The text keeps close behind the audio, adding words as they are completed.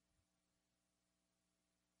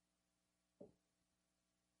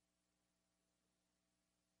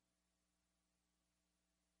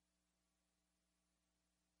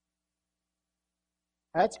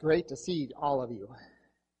That's great to see all of you.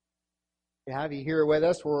 To have you here with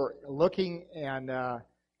us. We're looking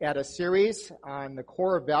at a series on the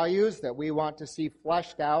core values that we want to see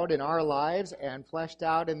fleshed out in our lives and fleshed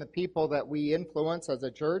out in the people that we influence as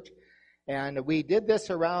a church. And we did this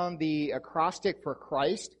around the acrostic for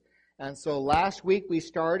Christ. And so last week we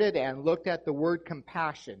started and looked at the word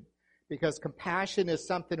compassion, because compassion is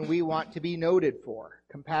something we want to be noted for.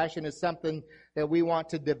 Compassion is something that we want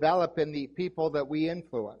to develop in the people that we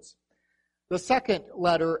influence. The second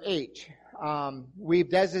letter, H, we've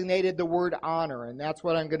designated the word honor, and that's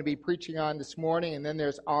what I'm going to be preaching on this morning. And then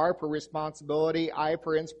there's R for responsibility, I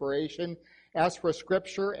for inspiration, S for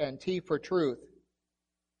scripture, and T for truth.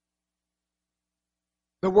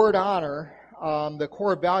 The word honor, the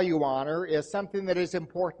core value honor, is something that is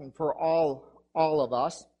important for all of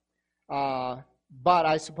us. But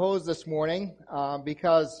I suppose this morning,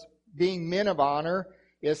 because being men of honor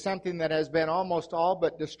is something that has been almost all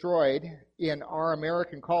but destroyed in our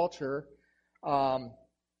American culture, and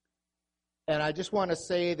I just want to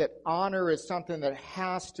say that honor is something that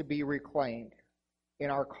has to be reclaimed in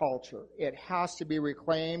our culture. It has to be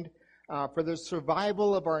reclaimed for the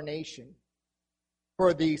survival of our nation,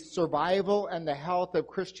 for the survival and the health of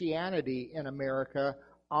Christianity in America.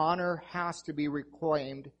 Honor has to be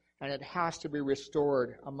reclaimed, and it has to be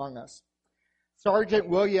restored among us. Sergeant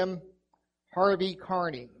William Harvey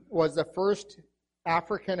Carney was the first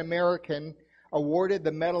African American awarded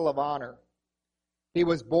the Medal of Honor. He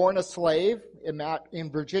was born a slave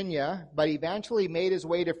in Virginia, but eventually made his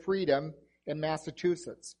way to freedom in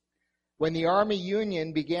Massachusetts. When the Army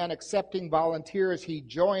Union began accepting volunteers, he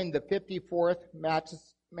joined the 54th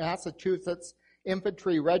Massachusetts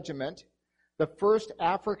Infantry Regiment, the first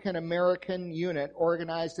African American unit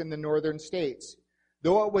organized in the northern states,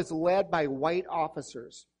 though it was led by white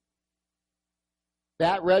officers.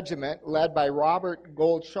 That regiment, led by Robert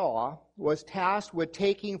Goldshaw, was tasked with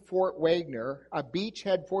taking Fort Wagner, a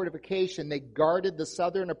beachhead fortification that guarded the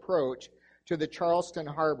southern approach to the Charleston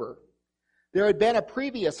harbor. There had been a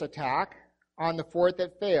previous attack on the fort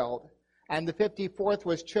that failed, and the 54th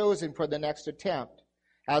was chosen for the next attempt.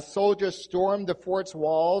 As soldiers stormed the fort's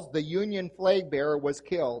walls, the Union flag bearer was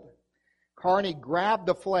killed. Carney grabbed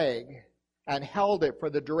the flag and held it for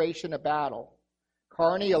the duration of battle.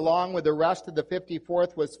 Carney, along with the rest of the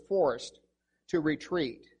 54th, was forced to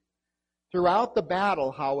retreat. Throughout the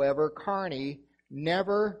battle, however, Carney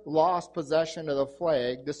never lost possession of the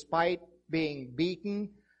flag, despite being beaten,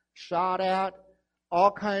 shot at,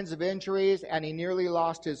 all kinds of injuries, and he nearly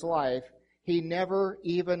lost his life. He never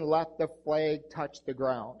even let the flag touch the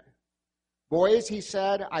ground. "Boys," he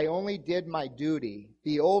said, "I only did my duty.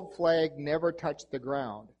 The old flag never touched the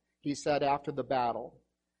ground," he said after the battle.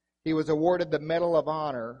 He was awarded the Medal of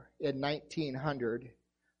Honor in 1900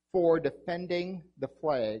 for defending the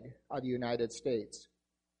flag of the United States.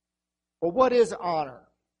 Well, what is honor?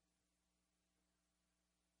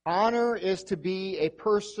 Honor is to be a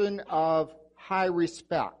person of high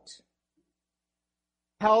respect,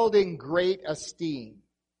 held in great esteem.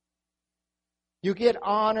 You get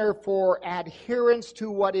honor for adherence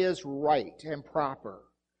to what is right and proper,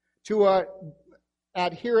 to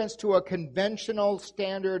adherence to a conventional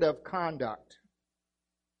standard of conduct.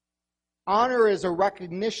 Honor is a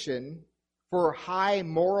recognition for high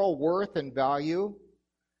moral worth and value,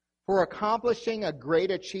 for accomplishing a great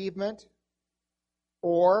achievement,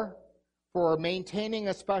 or for maintaining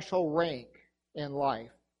a special rank in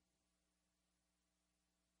life.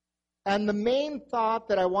 And the main thought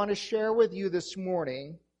that I want to share with you this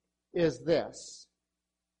morning is this: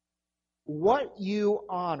 what you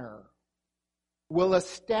honor will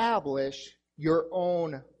establish your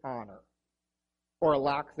own honor, or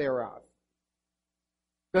lack thereof.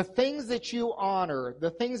 The things that you honor,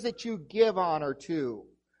 the things that you give honor to,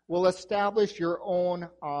 will establish your own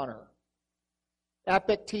honor.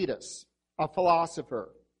 Epictetus, a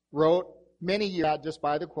philosopher, wrote many years just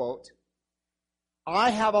by the quote, "I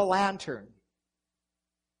have a lantern.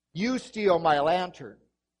 You steal my lantern.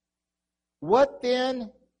 What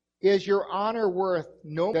then is your honor worth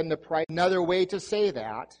no more than the price?" Another way to say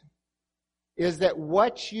that is that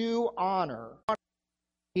what you honor,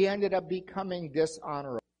 he ended up becoming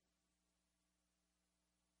dishonorable.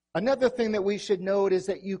 Another thing that we should note is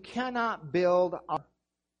that you cannot build honor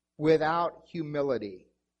without humility,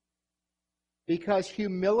 because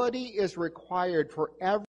humility is required for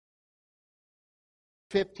every.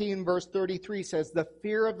 15 verse 33 says, "The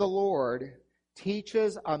fear of the Lord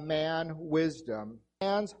teaches a man wisdom.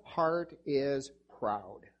 Man's heart is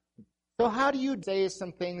proud." So how do you say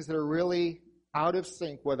some things that are really out of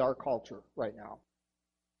sync with our culture right now?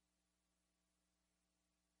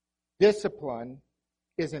 Discipline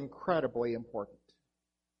is incredibly important.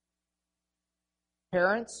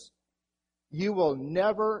 Parents, you will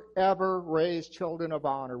never, ever raise children of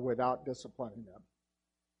honor without disciplining them.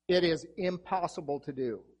 It is impossible to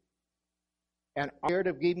do. And scared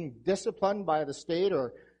of getting disciplined by the state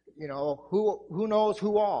or, who knows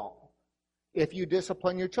who all, if you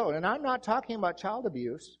discipline your children. And I'm not talking about child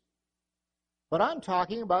abuse, but I'm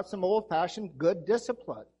talking about some old-fashioned good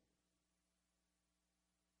discipline.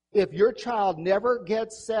 If your child never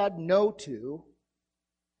gets said no to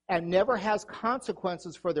and never has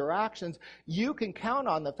consequences for their actions, you can count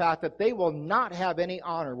on the fact that they will not have any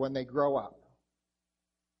honor when they grow up.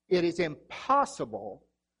 It is impossible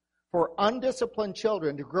for undisciplined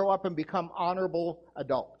children to grow up and become honorable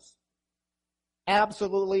adults.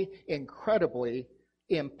 Absolutely, incredibly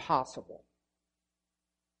impossible.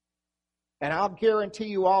 And I'll guarantee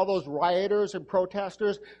you all those rioters and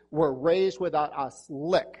protesters were raised without a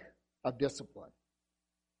lick of discipline.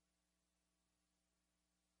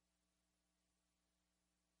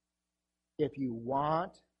 If you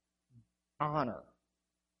want honor,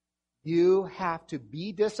 you have to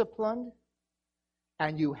be disciplined,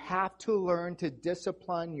 and you have to learn to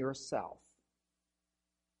discipline yourself.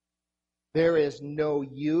 There is no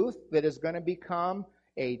youth that is going to become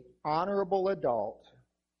an honorable adult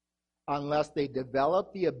unless they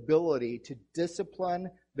develop the ability to discipline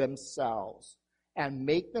themselves and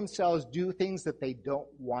make themselves do things that they don't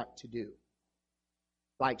want to do,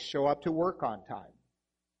 like show up to work on time.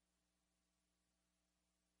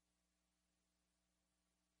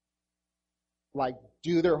 Like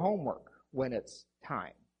do their homework when it's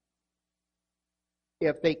time.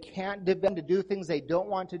 If they can't defend to do things they don't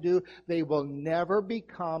want to do, they will never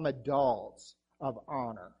become adults of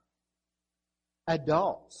honor.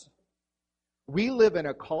 Adults. We live in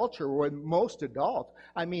a culture where most adults,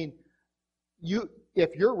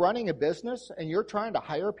 if you're running a business and you're trying to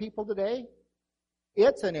hire people today,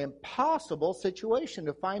 it's an impossible situation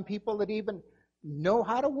to find people that even know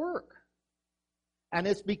how to work. And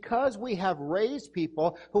it's because we have raised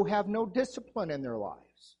people who have no discipline in their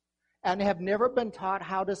lives and have never been taught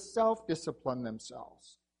how to self-discipline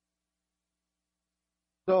themselves.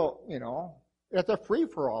 So, it's a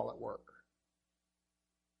free-for-all at work.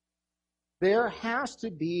 There has to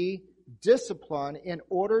be discipline in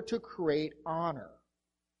order to create honor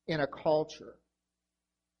in a culture.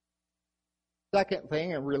 Second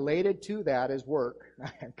thing, and related to that, is work.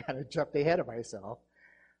 I kind of jumped ahead of myself.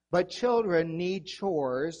 But children need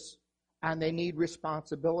chores and they need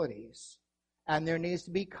responsibilities. And there needs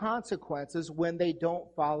to be consequences when they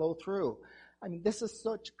don't follow through. This is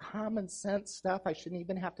such common sense stuff, I shouldn't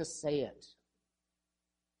even have to say it.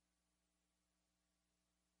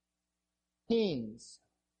 Teens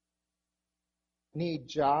need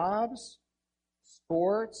jobs,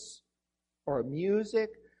 sports, or music,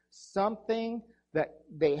 something that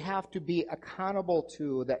they have to be accountable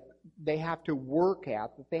to, that they have to work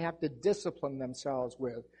at, that they have to discipline themselves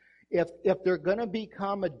with. If they're going to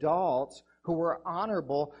become adults who are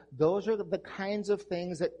honorable, those are the kinds of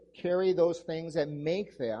things that carry those things and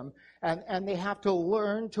make them. And they have to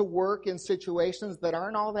learn to work in situations that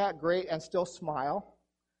aren't all that great and still smile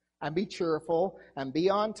and be cheerful and be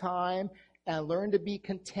on time and learn to be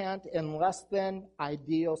content in less than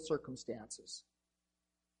ideal circumstances.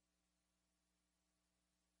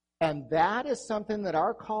 And that is something that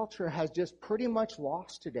our culture has just pretty much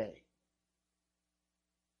lost today.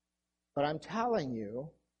 But I'm telling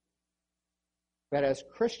you that as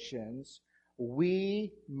Christians,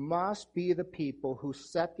 we must be the people who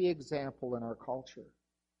set the example in our culture.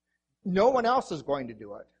 No one else is going to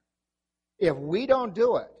do it. If we don't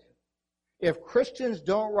do it, if Christians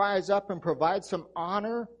don't rise up and provide some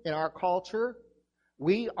honor in our culture,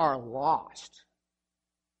 we are lost.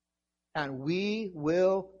 And we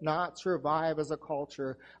will not survive as a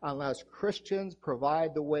culture unless Christians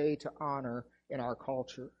provide the way to honor in our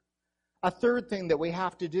culture. A third thing that we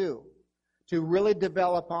have to do to really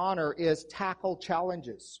develop honor is tackle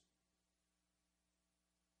challenges.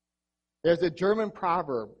 There's a German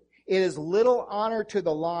proverb. It is little honor to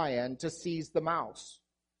the lion to seize the mouse.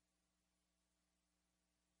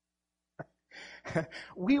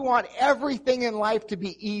 We want everything in life to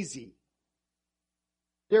be easy.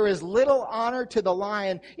 There is little honor to the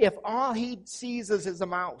lion if all he seizes is a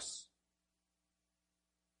mouse.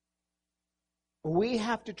 We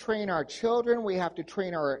have to train our children. We have to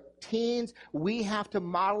train our teens. We have to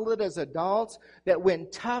model it as adults that when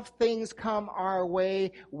tough things come our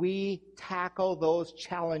way, we tackle those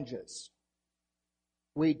challenges.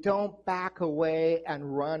 We don't back away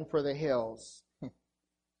and run for the hills.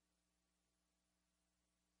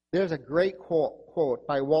 There's a great quote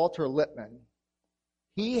by Walter Lippmann.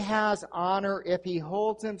 He has honor if he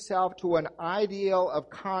holds himself to an ideal of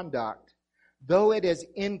conduct, though it is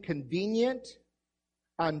inconvenient,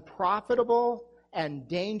 unprofitable, and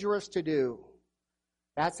dangerous to do.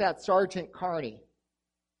 That's that Sergeant Carney.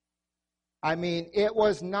 I mean, it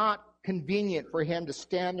was not convenient for him to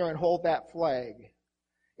stand there and hold that flag.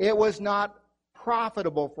 It was not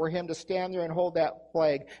profitable for him to stand there and hold that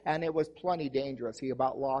flag, and it was plenty dangerous. He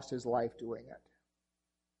about lost his life doing it.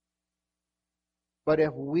 But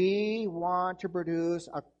if we want to produce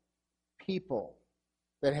a people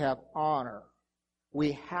that have honor,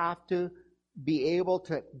 we have to be able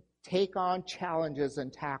to take on challenges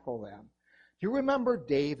and tackle them. Do you remember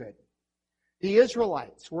David? The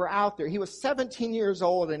Israelites were out there. He was 17 years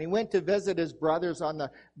old, and he went to visit his brothers on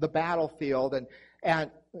the battlefield.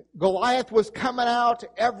 And Goliath was coming out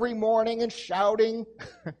every morning and shouting,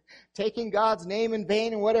 taking God's name in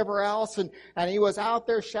vain and whatever else. And he was out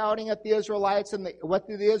there shouting at the Israelites. And what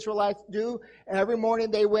did the Israelites do? Every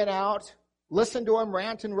morning they went out, listened to him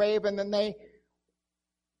rant and rave, and then they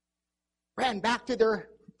ran back to their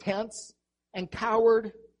tents and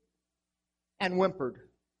cowered and whimpered.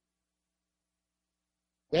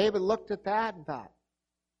 David looked at that and thought,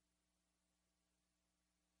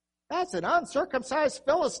 that's an uncircumcised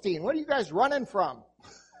Philistine. What are you guys running from?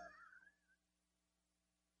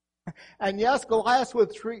 And yes, Goliath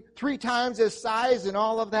was three times his size and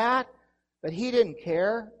all of that, but he didn't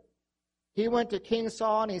care. He went to King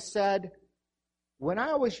Saul and he said, when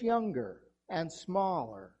I was younger and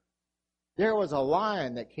smaller, there was a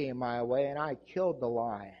lion that came my way and I killed the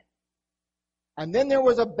lion. And then there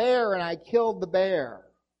was a bear and I killed the bear.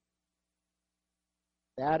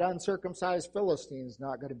 That uncircumcised Philistine is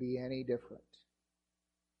not going to be any different.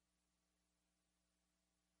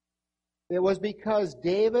 It was because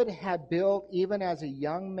David had built, even as a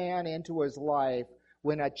young man, into his life,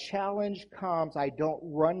 when a challenge comes, I don't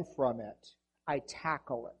run from it. I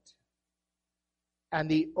tackle it. And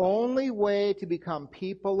the only way to become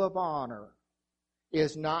people of honor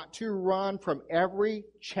is not to run from every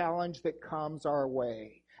challenge that comes our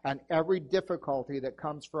way and every difficulty that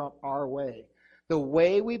comes from our way. The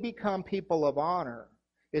way we become people of honor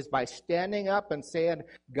is by standing up and saying,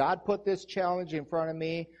 God put this challenge in front of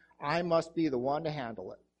me. I must be the one to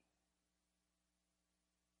handle it.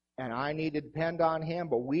 And I need to depend on Him,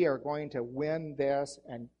 but we are going to win this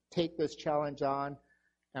and take this challenge on,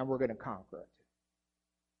 and we're going to conquer it.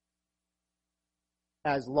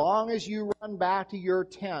 As long as you run back to your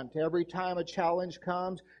tent every time a challenge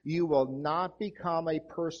comes, you will not become a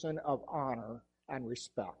person of honor and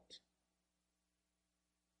respect.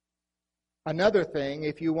 Another thing,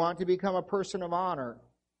 if you want to become a person of honor,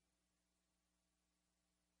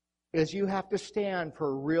 is you have to stand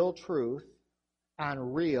for real truth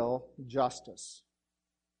and real justice.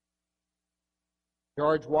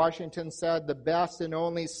 George Washington said, the best and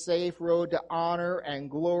only safe road to honor and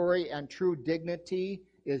glory and true dignity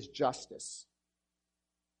is justice.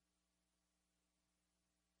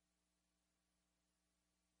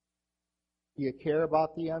 Do you care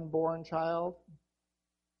about the unborn child?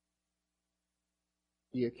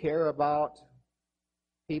 Do you care about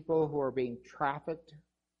people who are being trafficked,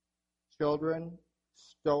 children,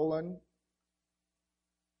 stolen,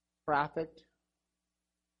 trafficked,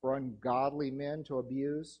 for ungodly men to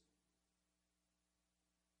abuse?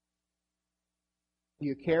 Do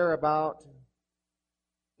you care about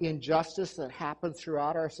injustice that happens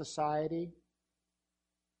throughout our society?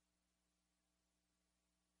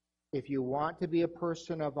 If you want to be a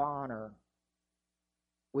person of honor,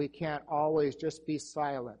 we can't always just be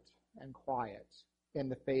silent and quiet in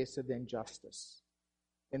the face of injustice,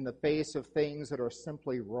 in the face of things that are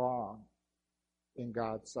simply wrong in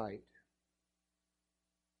God's sight.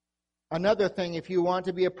 Another thing, if you want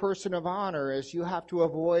to be a person of honor, is you have to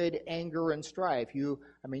avoid anger and strife. You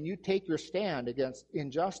take your stand against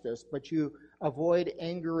injustice, but you avoid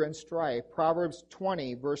anger and strife. Proverbs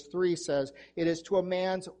 20, verse 3 says, it is to a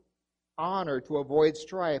man's honor to avoid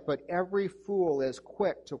strife, but every fool is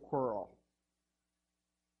quick to quarrel.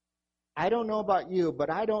 I don't know about you, but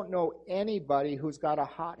I don't know anybody who's got a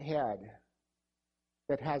hot head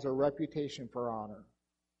that has a reputation for honor.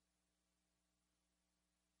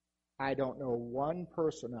 I don't know one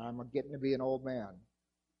person, and I'm getting to be an old man.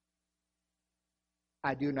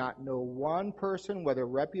 I do not know one person with a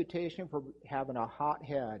reputation for having a hot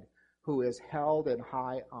head who is held in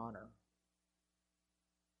high honor.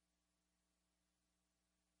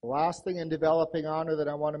 The last thing in developing honor that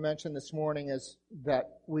I want to mention this morning is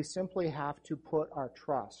that we simply have to put our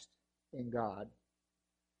trust in God.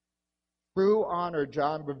 True honor,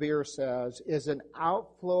 John Bevere says, is an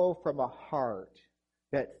outflow from a heart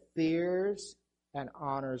that fears and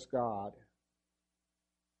honors God.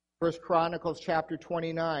 1 Chronicles chapter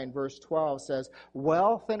 29, verse 12 says,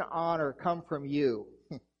 "Wealth and honor come from you.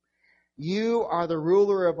 You are the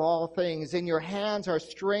ruler of all things. In your hands are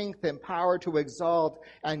strength and power to exalt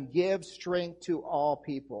and give strength to all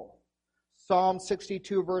people." Psalm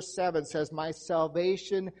 62, verse 7 says, "My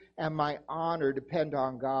salvation and my honor depend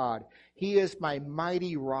on God. He is my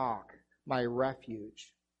mighty rock, my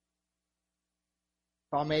refuge."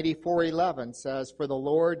 Psalm 84:11 says, "For the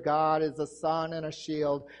Lord God is a sun and a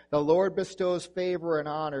shield. The Lord bestows favor and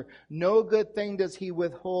honor. No good thing does he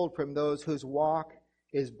withhold from those whose walk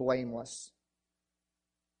is blameless."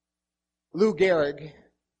 Lou Gehrig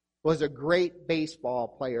was a great baseball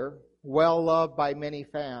player, well loved by many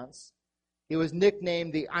fans. He was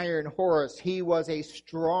nicknamed the Iron Horse. He was a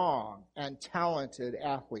strong and talented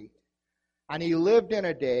athlete. And he lived in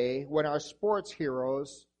a day when our sports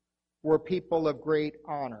heroes were people of great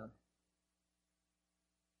honor.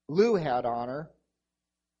 Lou had honor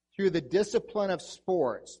through the discipline of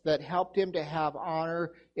sports that helped him to have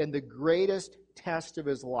honor in the greatest test of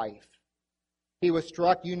his life. He was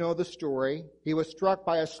struck, you know the story, he was struck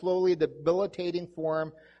by a slowly debilitating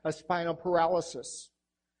form of spinal paralysis.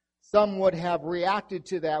 Some would have reacted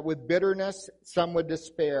to that with bitterness, some would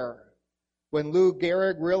despair. When Lou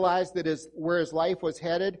Gehrig realized that where his life was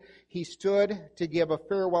headed, he stood to give a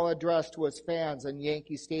farewell address to his fans in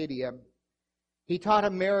Yankee Stadium. He taught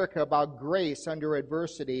America about grace under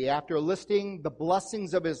adversity after listing the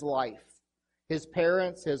blessings of his life, his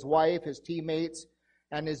parents, his wife, his teammates,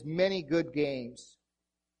 and his many good games.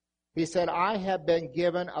 He said, "I have been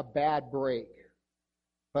given a bad break,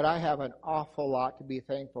 but I have an awful lot to be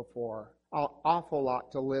thankful for, an awful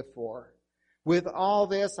lot to live for. With all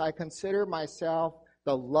this, I consider myself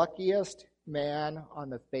the luckiest man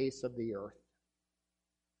on the face of the earth."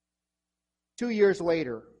 2 years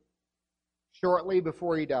later, shortly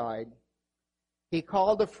before he died, he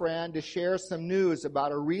called a friend to share some news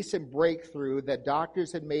about a recent breakthrough that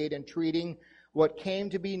doctors had made in treating what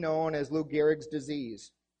came to be known as Lou Gehrig's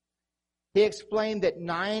disease. He explained that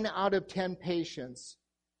 9 out of 10 patients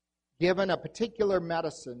given a particular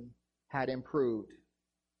medicine had improved.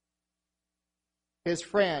 His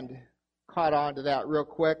friend caught on to that real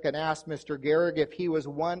quick and asked Mr. Gehrig if he was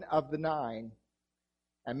one of the 9.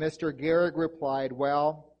 And Mr. Gehrig replied,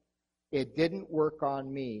 "Well, it didn't work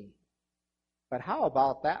on me. But how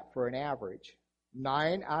about that for an average?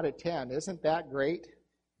 9 out of 10. Isn't that great?"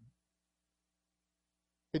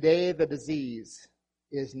 Today, the disease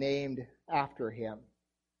is named after him.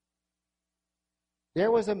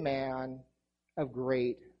 There was a man of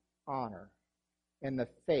great honor in the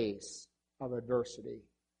face of adversity.